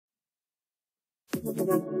My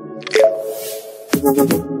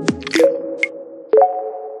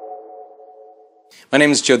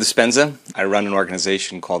name is Joe DISPENZA. I run an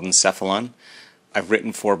organization called Encephalon. I've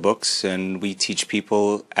written 4 books, and we teach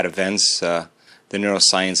people at events the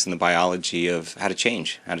neuroscience and the biology of how to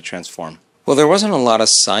change, how to transform. Well, there wasn't a lot of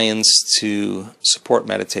science to support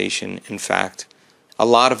meditation. In fact, a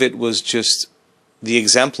lot of it was just the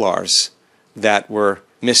exemplars that were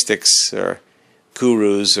mystics or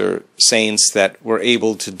gurus or saints that were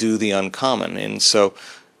able to do the uncommon. And so,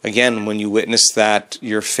 again, when you witness that,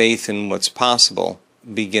 your faith in what's possible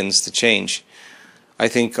begins to change. I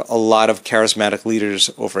think a lot of charismatic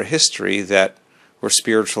leaders over history that were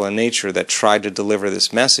spiritual in nature that tried to deliver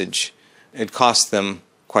this message, it cost them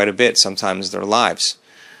quite a bit, sometimes their lives.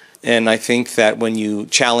 And I think that when you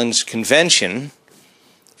challenge convention,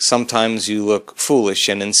 sometimes you look foolish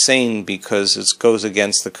and insane because it goes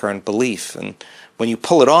against the current belief. And when you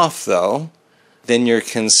pull it off, though, then you're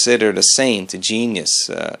considered a saint, a genius,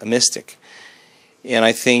 a mystic. And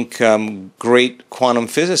I think great quantum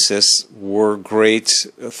physicists were great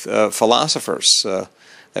philosophers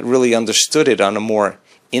that really understood it on a more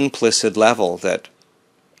implicit level, that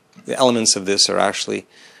the elements of this are actually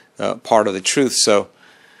part of the truth. So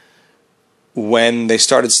when they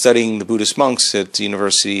started studying the Buddhist monks at the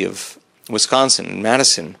University of Wisconsin in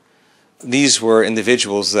Madison, these were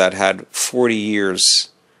individuals that had 40 years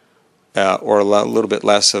or a little bit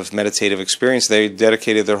less of meditative experience. They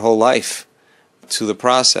dedicated their whole life to the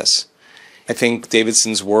process. I think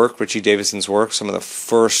Richie Davidson's work, some of the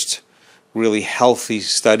first really healthy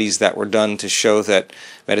studies that were done to show that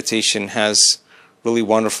meditation has really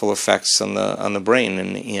wonderful effects on the brain.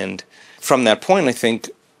 And from that point, I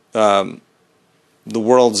think the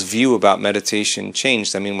world's view about meditation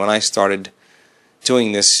changed. I mean, when I started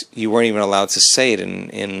doing this, you weren't even allowed to say it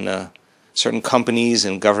in certain companies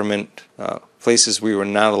and government places. We were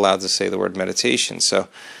not allowed to say the word meditation. So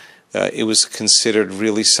it was considered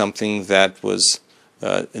really something that was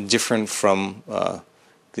different from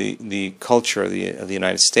the culture of the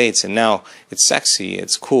United States. And now it's sexy,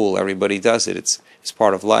 it's cool, everybody does it, it's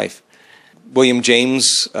part of life. William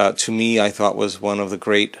James, to me, I thought was one of the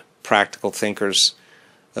great practical thinkers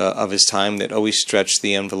of his time that always stretched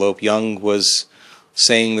the envelope. Jung was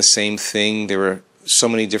saying the same thing. There were so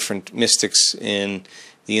many different mystics in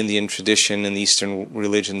the Indian tradition and the Eastern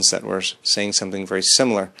religions that were saying something very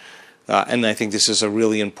similar. And I think this is a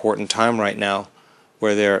really important time right now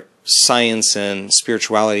where science and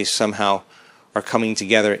spirituality somehow are coming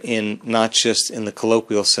together in not just in the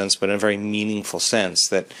colloquial sense, but in a very meaningful sense,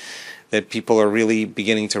 that people are really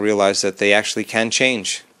beginning to realize that they actually can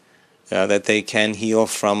change, that they can heal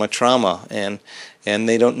from a trauma, and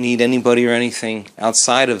they don't need anybody or anything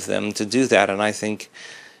outside of them to do that. And I think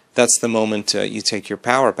that's the moment you take your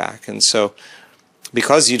power back. And so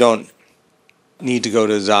because you don't need to go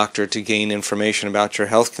to the doctor to gain information about your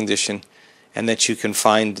health condition, and that you can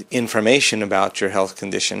find information about your health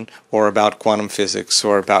condition or about quantum physics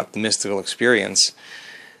or about the mystical experience,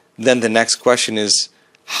 then the next question is,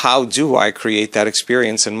 how do I create that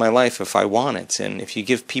experience in my life if I want it? And if you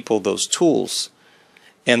give people those tools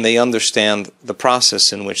and they understand the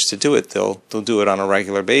process in which to do it, they'll do it on a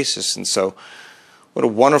regular basis. And so what a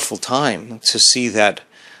wonderful time to see that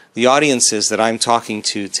the audiences that I'm talking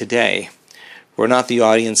to today were not the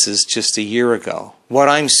audiences just a year ago. What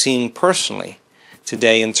I'm seeing personally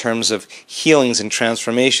today in terms of healings and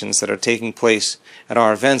transformations that are taking place at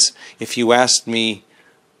our events, if you asked me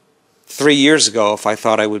 3 years ago if I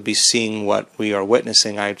thought I would be seeing what we are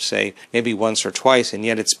witnessing, I'd say maybe once or twice, and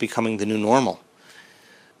yet it's becoming the new normal.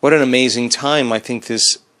 What an amazing time. I think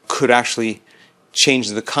this could actually change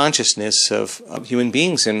the consciousness of human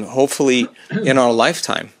beings, and hopefully in our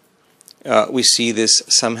lifetime we see this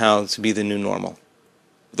somehow to be the new normal.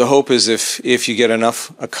 The hope is if you get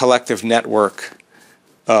a collective network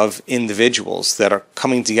of individuals that are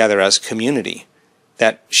coming together as community,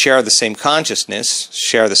 that share the same consciousness,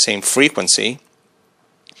 share the same frequency,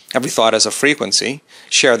 every thought has a frequency,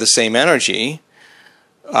 share the same energy,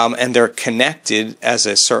 and they're connected as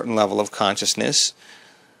a certain level of consciousness.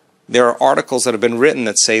 There are articles that have been written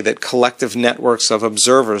that say that collective networks of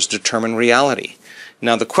observers determine reality.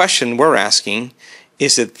 Now the question we're asking,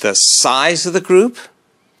 is it the size of the group?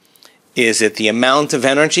 Is it the amount of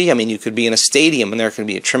energy? I mean, you could be in a stadium and there can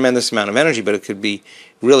be a tremendous amount of energy, but it could be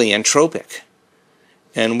really entropic.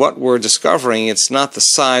 And what we're discovering, it's not the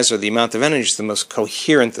size or the amount of energy, it's the most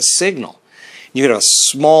coherent the signal. You get a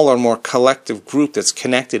smaller, more collective group that's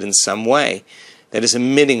connected in some way, that is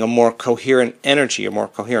emitting a more coherent energy, a more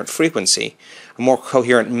coherent frequency, a more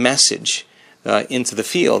coherent message into the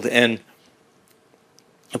field. And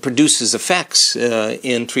it produces effects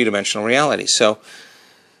in three-dimensional reality. So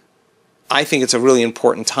I think it's a really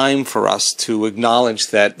important time for us to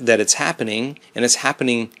acknowledge that it's happening, and it's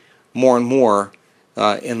happening more and more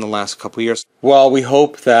in the last couple of years. Well, we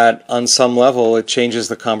hope that on some level it changes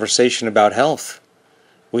the conversation about health.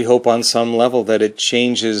 We hope on some level that it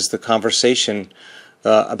changes the conversation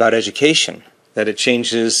about education, that it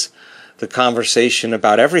changes the conversation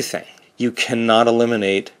about everything. You cannot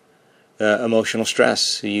eliminate emotional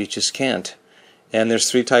stress. You just can't. And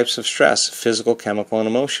there's three types of stress: physical, chemical, and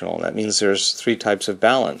emotional. That means there's three types of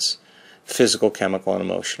balance: physical, chemical, and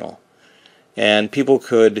emotional. And people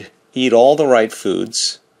could eat all the right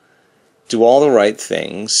foods, do all the right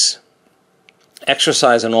things,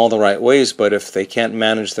 exercise in all the right ways, but if they can't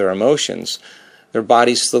manage their emotions, their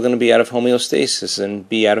body's still going to be out of homeostasis and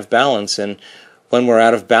be out of balance. And when we're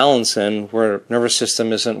out of balance and our nervous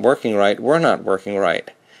system isn't working right, we're not working right.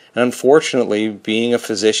 And unfortunately, being a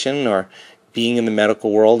physician or being in the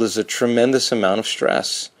medical world is a tremendous amount of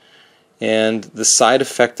stress. And the side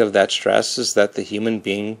effect of that stress is that the human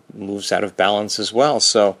being moves out of balance as well.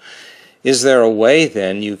 So is there a way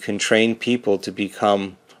then you can train people to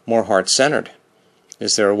become more heart-centered?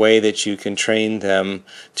 Is there a way that you can train them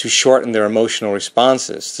to shorten their emotional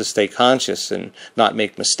responses, to stay conscious and not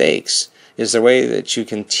make mistakes? Is there a way that you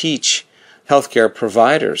can teach healthcare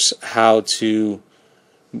providers how to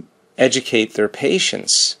educate their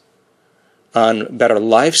patients on better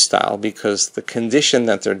lifestyle, because the condition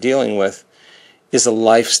that they're dealing with is a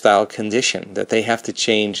lifestyle condition, that they have to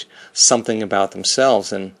change something about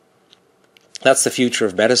themselves? And that's the future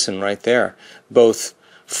of medicine right there, both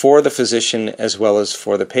for the physician as well as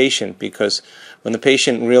for the patient, because when the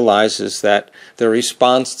patient realizes that their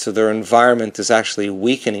response to their environment is actually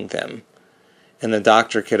weakening them, and the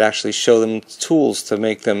doctor could actually show them tools to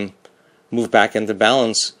make them move back into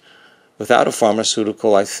balance without a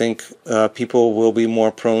pharmaceutical, I think people will be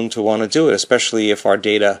more prone to want to do it, especially if our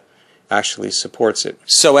data actually supports it.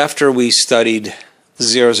 So after we studied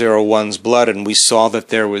 001's blood and we saw that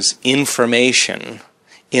there was information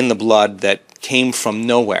in the blood that came from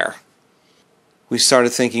nowhere, we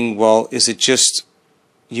started thinking, well, is it just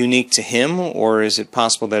unique to him, or is it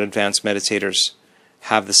possible that advanced meditators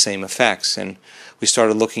have the same effects? And we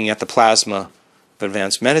started looking at the plasma of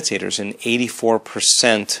advanced meditators, and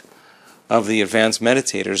 84% of the advanced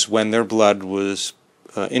meditators, when their blood was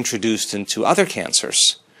introduced into other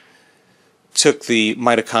cancers, took the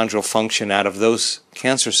mitochondrial function out of those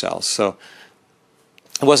cancer cells. So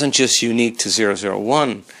it wasn't just unique to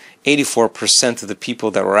 001. 84% of the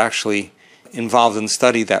people that were actually involved in the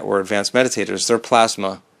study that were advanced meditators, their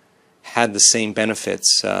plasma had the same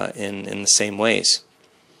benefits in the same ways.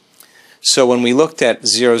 So when we looked at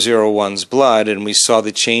 001's blood and we saw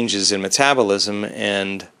the changes in metabolism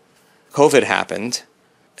and COVID happened,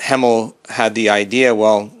 Hemmel had the idea,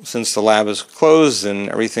 well, since the lab is closed and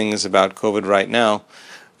everything is about COVID right now,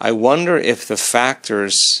 I wonder if the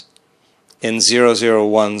factors in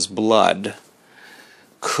 001's blood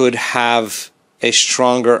could have a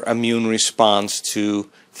stronger immune response to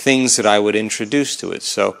things that I would introduce to it.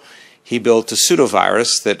 So he built a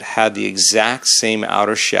pseudovirus that had the exact same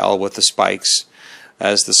outer shell with the spikes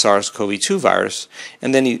as the SARS-CoV-2 virus,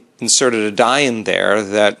 and then he inserted a dye in there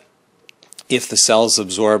that if the cells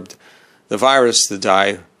absorbed the virus, the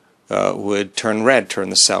dye would turn red, turn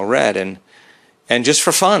the cell red. And just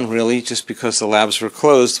for fun, really, just because the labs were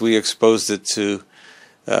closed, we exposed it to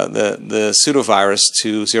the pseudovirus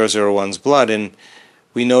to 001's blood, and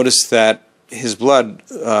we noticed that his blood,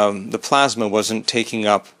 the plasma, wasn't taking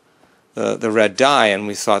up the red dye, and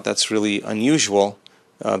we thought that's really unusual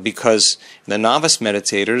because in the novice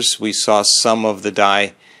meditators, we saw some of the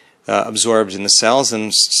dye absorbed in the cells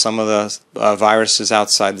and some of the viruses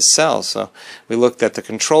outside the cells. So we looked at the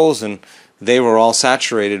controls and they were all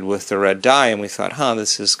saturated with the red dye, and we thought,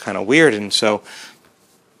 this is kind of weird. And so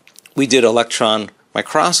we did electron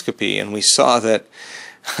microscopy, and we saw that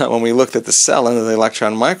when we looked at the cell under the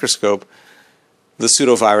electron microscope, the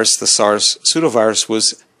pseudovirus, the SARS pseudovirus,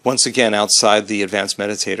 was once again outside the advanced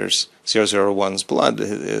meditators 001's blood.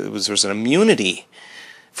 There was an immunity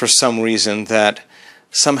for some reason, that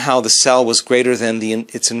somehow the cell was greater than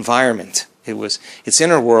its environment. Its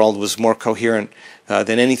inner world was more coherent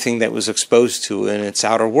than anything that was exposed to in its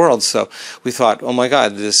outer world. So we thought, oh my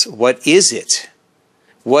God, what is it?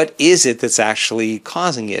 What is it that's actually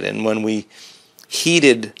causing it? And when we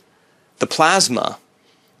heated the plasma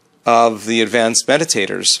of the advanced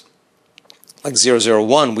meditators, like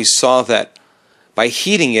 001, we saw that by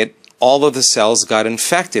heating it, all of the cells got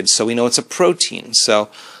infected. So we know it's a protein. So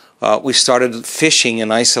we started fishing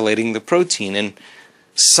and isolating the protein. And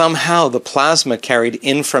somehow the plasma carried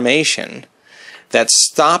information that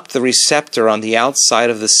stopped the receptor on the outside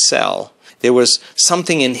of the cell. There was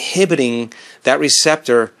something inhibiting that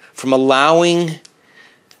receptor from allowing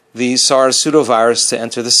the SARS pseudovirus to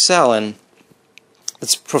enter the cell. And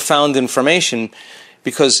it's profound information,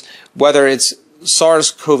 because whether it's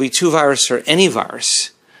SARS-CoV-2 virus or any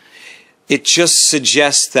virus, it just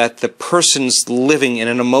suggests that the person's living in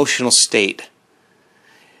an emotional state.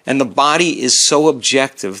 And the body is so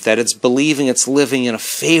objective that it's believing it's living in a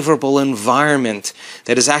favorable environment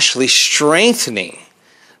that is actually strengthening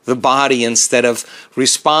the body instead of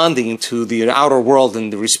responding to the outer world,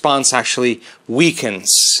 and the response actually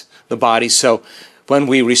weakens the body. So when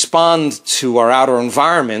we respond to our outer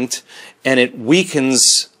environment and it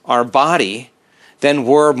weakens our body, then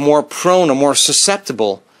we're more prone or more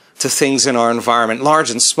susceptible to things in our environment, large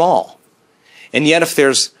and small. And yet if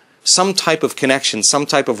there's some type of connection, some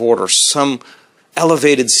type of order, some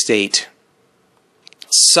elevated state,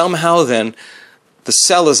 somehow then the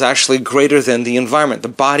cell is actually greater than the environment. The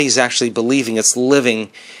body is actually believing it's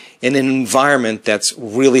living in an environment that's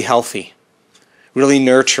really healthy, really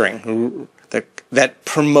nurturing, that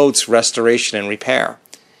promotes restoration and repair.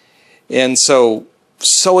 And so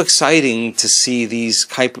exciting to see these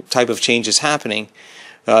type of changes happening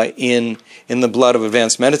in the blood of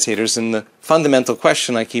advanced meditators. And the fundamental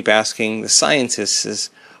question I keep asking the scientists is,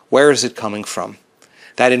 where is it coming from?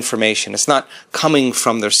 That information. It's not coming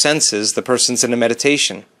from their senses. The person's in a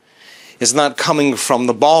meditation. It's not coming from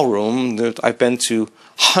the ballroom. I've been to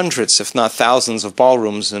hundreds, if not thousands, of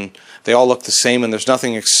ballrooms, and they all look the same, and there's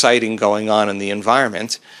nothing exciting going on in the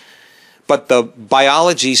environment. But the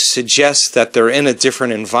biology suggests that they're in a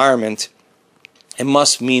different environment. It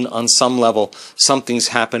must mean on some level something's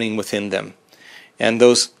happening within them. And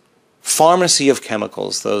those pharmacy of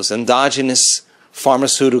chemicals, those endogenous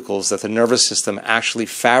pharmaceuticals that the nervous system actually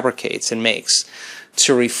fabricates and makes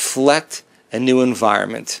to reflect a new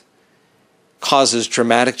environment, causes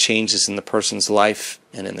dramatic changes in the person's life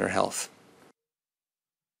and in their health.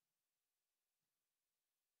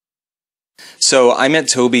 So I met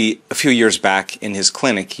Toby a few years back in his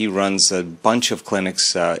clinic. He runs a bunch of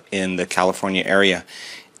clinics in the California area,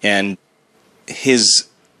 and his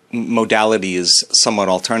modality is somewhat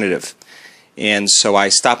alternative. And so I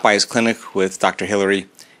stopped by his clinic with Dr. Hillary,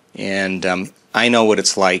 and I know what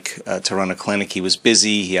it's like to run a clinic. He was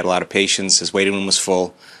busy, he had a lot of patients, his waiting room was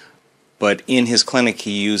full, but in his clinic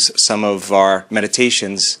he used some of our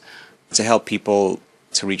meditations to help people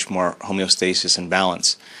to reach more homeostasis and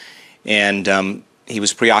balance. And he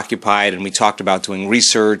was preoccupied, and we talked about doing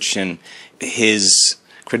research, and his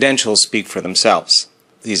credentials speak for themselves.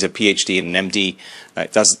 He's a PhD and an MD,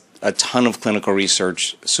 does a ton of clinical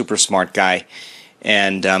research, super smart guy,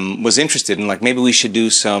 and was interested in, like, maybe we should do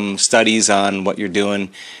some studies on what you're doing.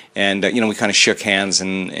 And you know, we kind of shook hands,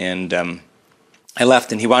 and I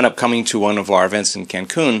left, and he wound up coming to one of our events in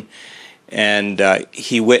Cancun, and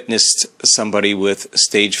he witnessed somebody with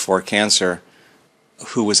stage 4 cancer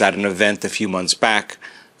who was at an event a few months back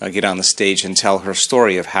get on the stage and tell her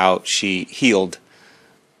story of how she healed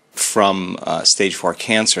from stage 4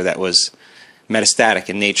 cancer that was metastatic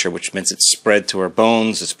in nature, which means it spread to her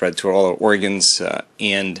bones, it spread to all her organs,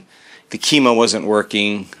 and the chemo wasn't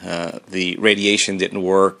working, the radiation didn't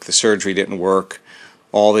work, the surgery didn't work,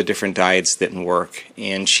 all the different diets didn't work,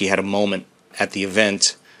 and she had a moment at the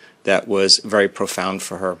event that was very profound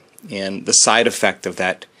for her. And the side effect of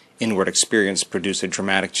that inward experience produced a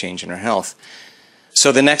dramatic change in her health.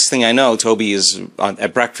 So the next thing I know, Toby is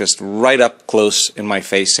at breakfast right up close in my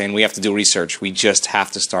face saying, we have to do research. We just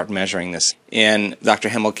have to start measuring this. And Dr.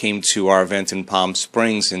 Hemmel came to our event in Palm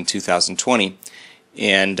Springs in 2020,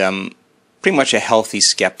 and pretty much a healthy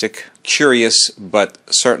skeptic, curious, but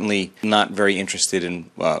certainly not very interested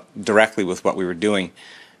in directly with what we were doing.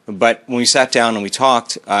 But when we sat down and we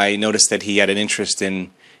talked, I noticed that he had an interest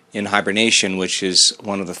in hibernation, which is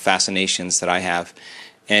one of the fascinations that I have.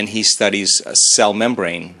 And he studies cell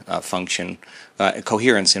membrane function,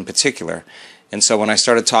 coherence in particular. And so when I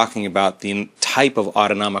started talking about the type of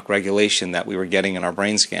autonomic regulation that we were getting in our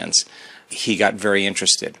brain scans, he got very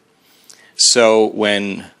interested. So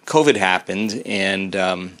when COVID happened and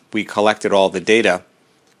we collected all the data,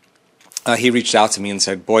 he reached out to me and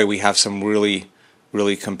said, boy, we have some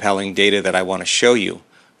really compelling data that I want to show you.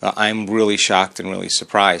 I'm really shocked and really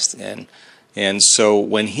surprised. And so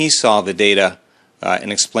when he saw the data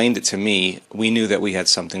and explained it to me, we knew that we had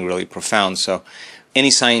something really profound. So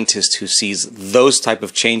any scientist who sees those type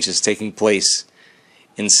of changes taking place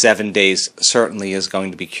in 7 days certainly is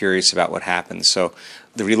going to be curious about what happens. So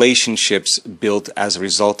the relationships built as a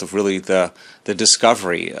result of really the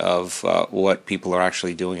discovery of what people are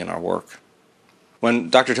actually doing in our work. When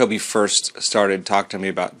Dr. Toby first started talking to me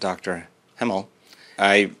about Dr. Hemmel,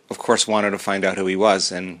 I, of course, wanted to find out who he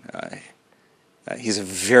was, and he's a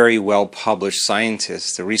very well-published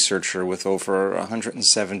scientist, a researcher with over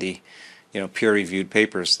 170, peer-reviewed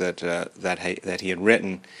papers that he had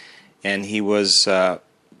written, and he was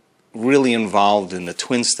really involved in the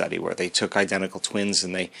twin study, where they took identical twins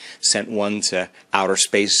and they sent one to outer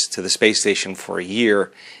space, to the space station for a year,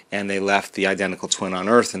 and they left the identical twin on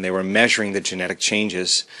Earth, and they were measuring the genetic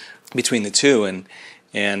changes between the two,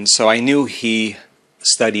 and so I knew he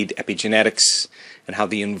studied epigenetics and how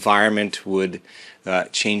the environment would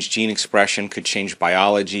change gene expression, could change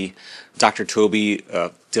biology. Dr. Toby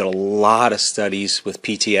did a lot of studies with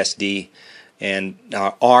PTSD, and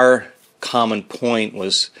our common point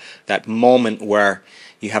was that moment where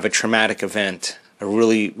you have a traumatic event, a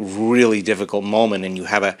really, really difficult moment, and you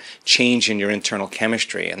have a change in your internal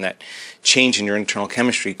chemistry, and that change in your internal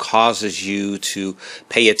chemistry causes you to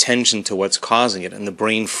pay attention to what's causing it, and the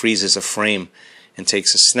brain freezes a frame and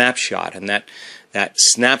takes a snapshot, and that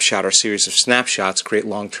snapshot or series of snapshots create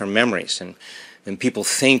long-term memories, and people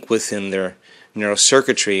think within their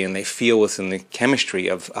neurocircuitry and they feel within the chemistry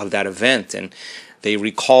of that event, and they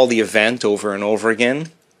recall the event over and over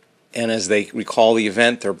again, and as they recall the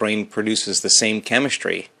event, their brain produces the same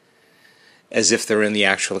chemistry as if they're in the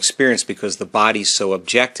actual experience, because the body's so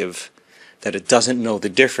objective that it doesn't know the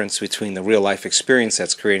difference between the real-life experience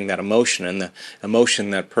that's creating that emotion and the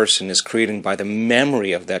emotion that person is creating by the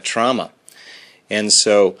memory of that trauma. And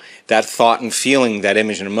so that thought and feeling, that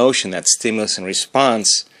image and emotion, that stimulus and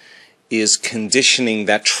response is conditioning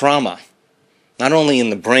that trauma, not only in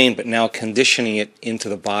the brain, but now conditioning it into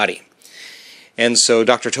the body. And so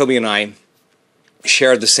Dr. Toby and I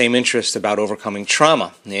shared the same interest about overcoming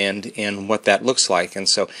trauma and what that looks like. And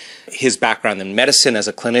so his background in medicine as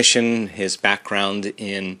a clinician, his background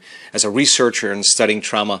as a researcher in studying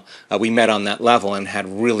trauma, we met on that level and had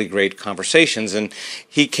really great conversations. And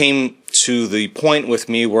he came to the point with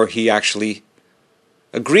me where he actually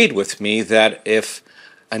agreed with me that if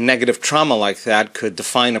a negative trauma like that could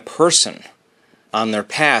define a person on their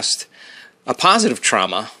past, a positive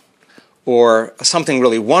trauma or something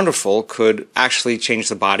really wonderful could actually change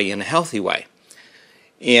the body in a healthy way.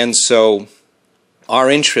 And so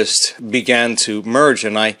our interest began to merge,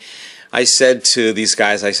 and I said to these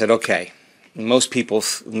guys, I said, okay, most people,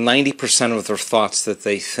 90% of their thoughts that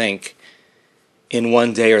they think in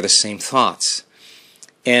one day are the same thoughts.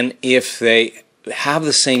 And if they have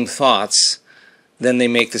the same thoughts, then they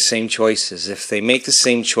make the same choices. If they make the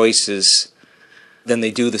same choices, then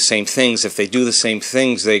they do the same things. If they do the same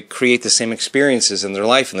things, they create the same experiences in their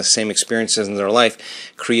life, and the same experiences in their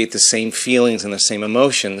life create the same feelings and the same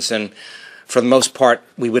emotions. And for the most part,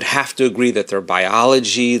 we would have to agree that their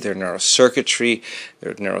biology, their neurocircuitry,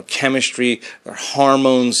 their neurochemistry, their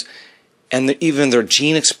hormones, and even their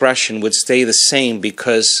gene expression would stay the same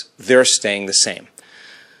because they're staying the same.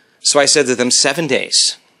 So I said to them, 7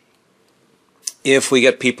 days, if we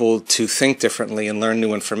get people to think differently and learn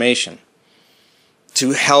new information,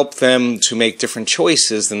 to help them to make different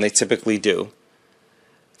choices than they typically do,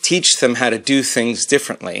 teach them how to do things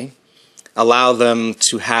differently, allow them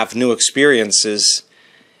to have new experiences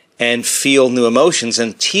and feel new emotions,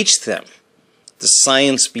 and teach them the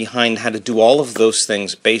science behind how to do all of those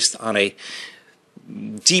things based on a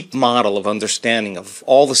deep model of understanding of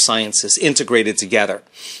all the sciences integrated together.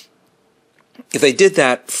 If they did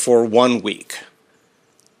that for 1 week,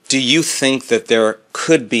 do you think that there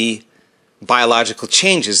could be biological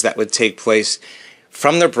changes that would take place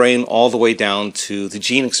from their brain all the way down to the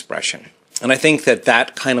gene expression? And I think that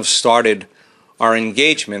that kind of started our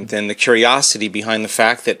engagement and the curiosity behind the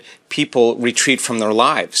fact that people retreat from their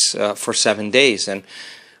lives for 7 days. And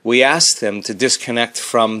we asked them to disconnect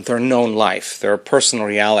from their known life, their personal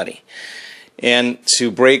reality, and to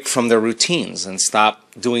break from their routines and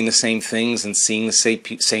stop doing the same things and seeing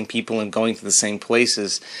the same people and going to the same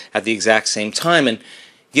places at the exact same time, and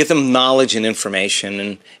give them knowledge and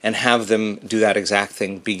information and have them do that exact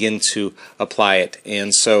thing, begin to apply it.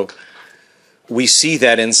 And so we see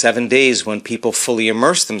that in 7 days, when people fully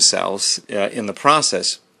immerse themselves in the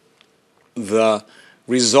process, the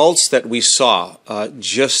results that we saw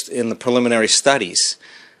just in the preliminary studies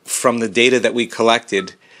from the data that we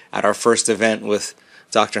collected at our first event with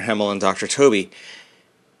Dr. Hemmel and Dr. Toby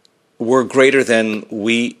were greater than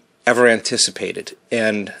we ever anticipated.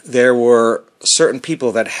 And there were certain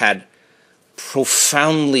people that had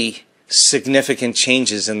profoundly significant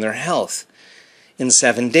changes in their health. in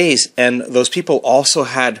 7 days. And those people also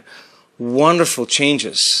had wonderful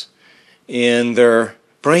changes in their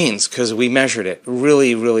brains because we measured it.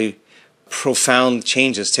 Really, really profound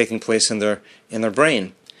changes taking place in their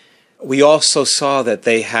brain. We also saw that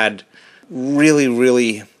they had really,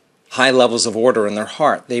 really high levels of order in their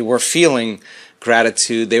heart. They were feeling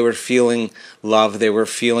gratitude, they were feeling love, they were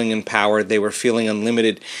feeling empowered, they were feeling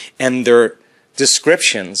unlimited, and their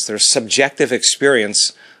descriptions, their subjective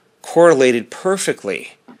experience correlated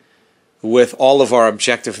perfectly with all of our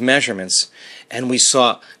objective measurements. And we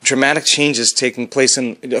saw dramatic changes taking place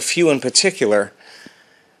in a few in particular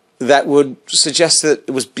that would suggest that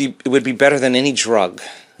it would be better than any drug.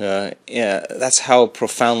 Yeah, that's how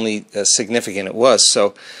profoundly significant it was.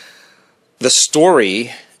 So the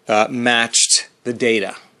story matched the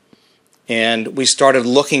data. And we started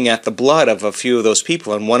looking at the blood of a few of those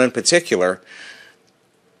people, and one in particular,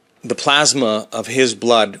 the plasma of his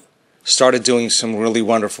blood started doing some really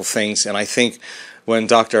wonderful things. And I think when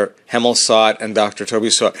Dr. Hemmel saw it and Dr. Toby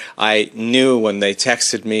saw it, I knew when they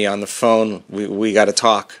texted me on the phone, we got to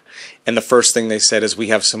talk. And the first thing they said is, we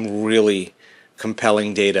have some really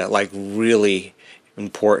compelling data, like really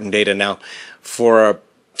important data. Now, for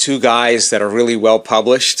two guys that are really well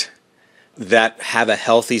published, that have a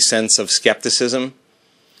healthy sense of skepticism,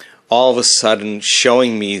 all of a sudden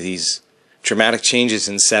showing me these dramatic changes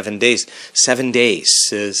in 7 days. 7 days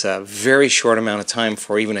is a very short amount of time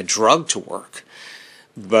for even a drug to work.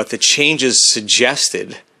 But the changes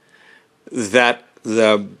suggested that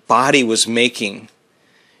the body was making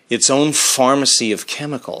its own pharmacy of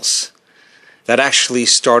chemicals that actually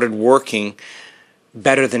started working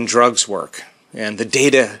better than drugs work. And the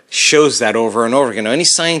data shows that over and over again. Now, any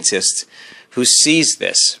scientist who sees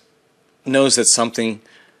this knows that something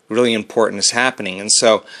really important is happening. And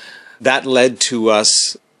so that led to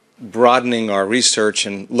us broadening our research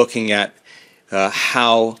and looking at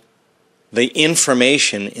how the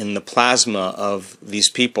information in the plasma of these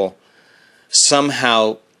people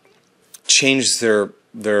somehow changed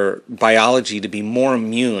their biology to be more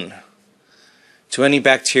immune to any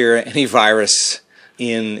bacteria, any virus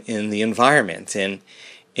in the environment.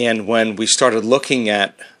 And when we started looking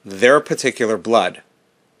at their particular blood,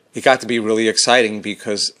 it got to be really exciting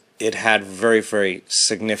because it had very, very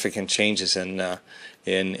significant changes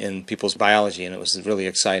in people's biology, and it was really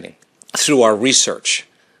exciting. Through our research,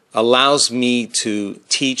 allows me to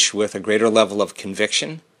teach with a greater level of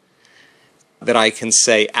conviction, that I can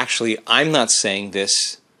say, actually, I'm not saying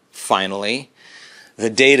this finally. The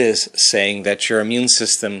data is saying that your immune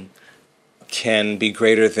system can be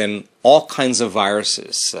greater than all kinds of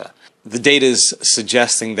viruses. The data is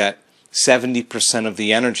suggesting that 70% of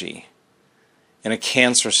the energy in a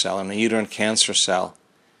cancer cell, in a uterine cancer cell,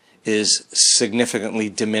 is significantly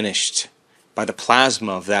diminished by the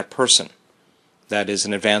plasma of that person that is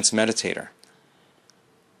an advanced meditator.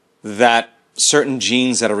 That certain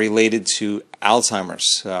genes that are related to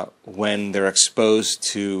Alzheimer's, when they're exposed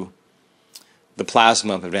to the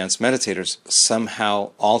plasma of advanced meditators, somehow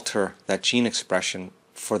alter that gene expression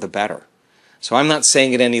for the better. So I'm not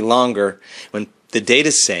saying it any longer. When the data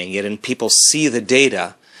is saying it and people see the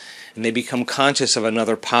data and they become conscious of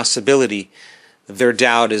another possibility, their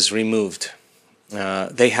doubt is removed.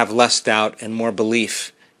 They have less doubt and more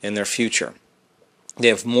belief in their future. They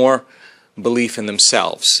have more belief in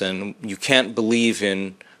themselves, and you can't believe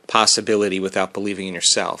in possibility without believing in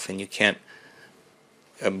yourself, and you can't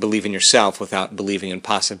believe in yourself without believing in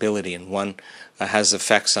possibility, and one has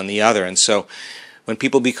effects on the other. And so when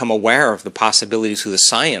people become aware of the possibilities through the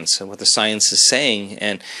science and what the science is saying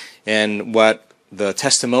and what the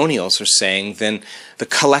testimonials are saying, then the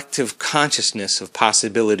collective consciousness of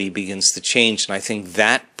possibility begins to change. And I think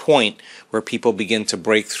that point where people begin to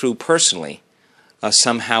break through personally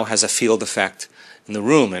somehow has a field effect in the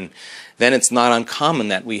room. And then it's not uncommon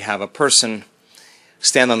that we have a person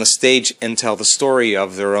stand on the stage and tell the story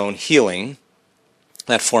of their own healing,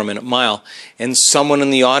 that 4-minute mile, and someone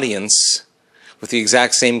in the audience with the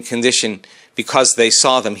exact same condition, because they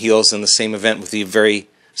saw them, heals in the same event with the very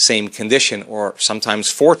same condition, or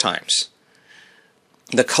sometimes 4 times.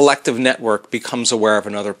 The collective network becomes aware of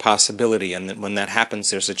another possibility, and when that happens,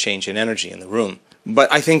 there's a change in energy in the room.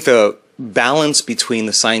 But I think the balance between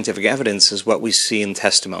the scientific evidence is what we see in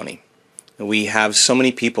testimony. We have so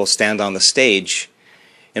many people stand on the stage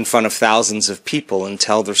in front of thousands of people and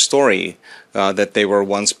tell their story, that they were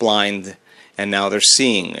once blind and now they're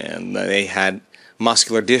seeing, and they had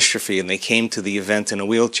muscular dystrophy and they came to the event in a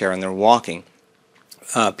wheelchair and they're walking.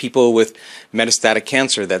 People with metastatic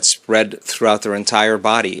cancer that spread throughout their entire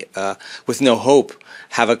body with no hope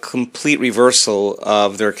have a complete reversal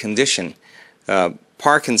of their condition.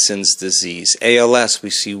 Parkinson's disease, ALS, we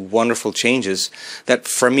see wonderful changes that,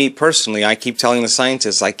 for me personally, I keep telling the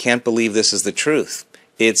scientists, I can't believe this is the truth.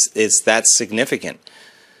 It's that significant.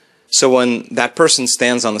 So when that person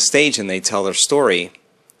stands on the stage and they tell their story,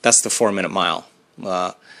 that's the 4-minute mile.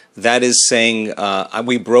 That is saying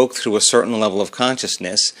we broke through a certain level of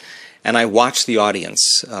consciousness, and I watch the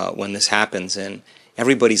audience when this happens, and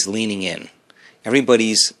everybody's leaning in.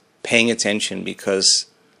 Everybody's paying attention because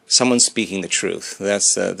someone's speaking the truth.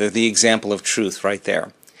 That's the example of truth right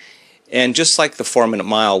there. And just like the 4-minute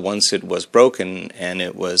mile, once it was broken and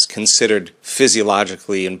it was considered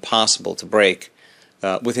physiologically impossible to break,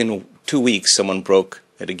 within 2 weeks someone broke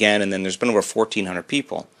it again, and then there's been over 1,400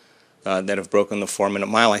 people that have broken the 4-minute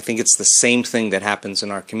mile. I think it's the same thing that happens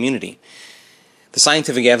in our community. The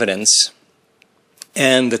scientific evidence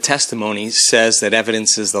and the testimony says that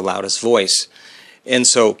evidence is the loudest voice. And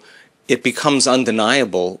so it becomes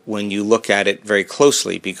undeniable when you look at it very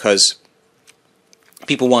closely, because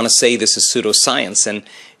people want to say this is pseudoscience,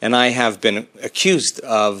 and I have been accused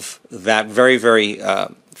of that very, very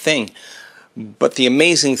thing. But the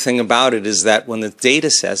amazing thing about it is that when the data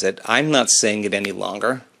says it, I'm not saying it any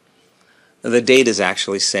longer. The data is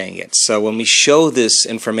actually saying it. So when we show this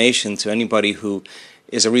information to anybody who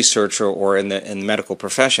is a researcher or in the medical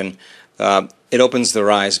profession, it opens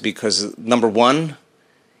their eyes, because, number one,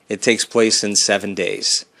 it takes place in 7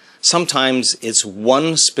 days. Sometimes it's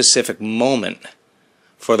one specific moment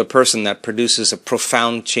for the person that produces a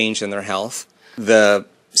profound change in their health. The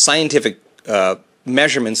scientific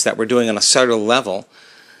measurements that we're doing on a cellular level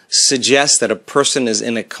suggest that a person is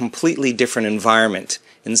in a completely different environment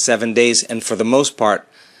in 7 days, and for the most part,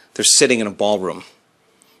 they're sitting in a ballroom.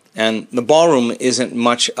 And the ballroom isn't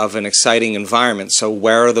much of an exciting environment, so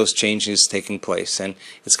where are those changes taking place? And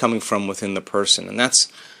it's coming from within the person. And that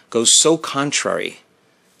goes so contrary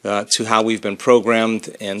to how we've been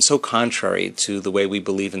programmed, and so contrary to the way we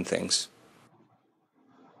believe in things.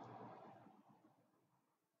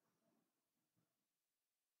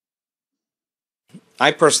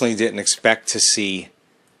 I personally didn't expect to see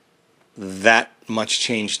that much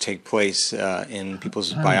change take place in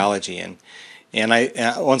people's biology, and I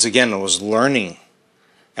once again I was learning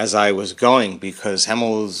as I was going, because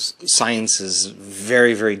Hemmel's science is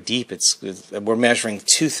very, very deep. We're measuring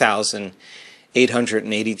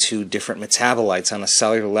 2,882 different metabolites on a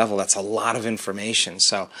cellular level. That's a lot of information.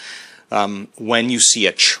 So when you see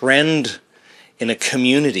a trend in a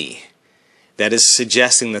community that is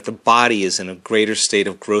suggesting that the body is in a greater state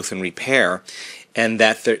of growth and repair, and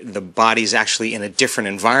that the body is actually in a different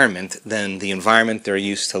environment than the environment they're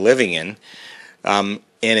used to living in, and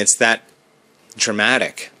it's that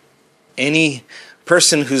dramatic. Any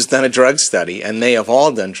person who's done a drug study, and they have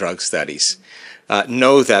all done drug studies,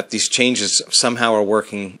 know that these changes somehow are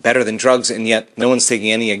working better than drugs, and yet no one's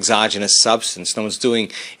taking any exogenous substance. No one's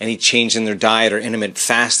doing any change in their diet or intermittent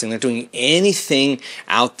fasting. They're doing anything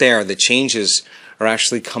out there. The changes are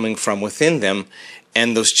actually coming from within them,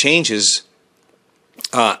 and those changes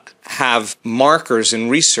have markers in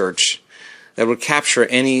research that would capture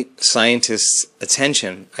any scientist's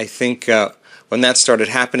attention. I think when that started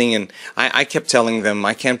happening, and I kept telling them,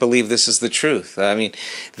 I can't believe this is the truth. I mean,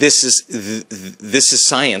 this is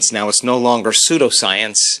science now. It's no longer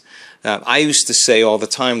pseudoscience. I used to say all the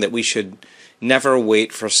time that we should never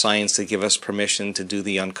wait for science to give us permission to do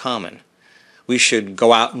the uncommon. We should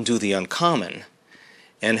go out and do the uncommon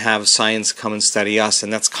and have science come and study us.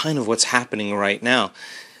 And that's kind of what's happening right now.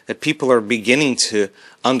 That people are beginning to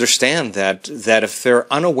understand that if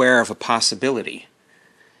they're unaware of a possibility,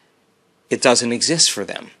 it doesn't exist for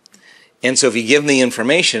them. And so if you give them the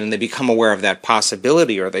information and they become aware of that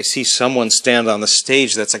possibility, or they see someone stand on the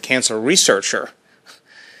stage that's a cancer researcher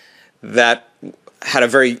that had a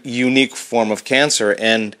very unique form of cancer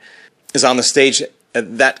and is on the stage,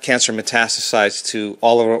 that cancer metastasized to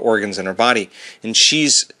all of her organs in her body, and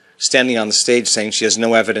she's standing on the stage saying she has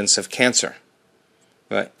no evidence of cancer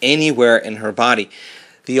anywhere in her body,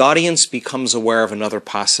 the audience becomes aware of another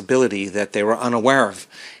possibility that they were unaware of.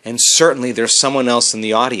 And certainly there's someone else in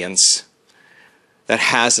the audience that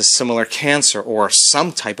has a similar cancer or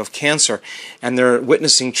some type of cancer, and they're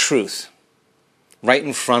witnessing truth right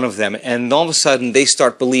in front of them. And all of a sudden they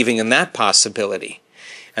start believing in that possibility.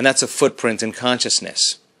 And that's a footprint in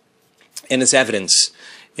consciousness. And it's evidence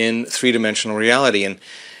in three-dimensional reality. And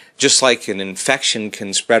just like an infection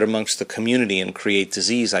can spread amongst the community and create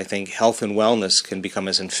disease, I think health and wellness can become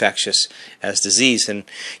as infectious as disease. And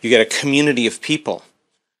you get a community of people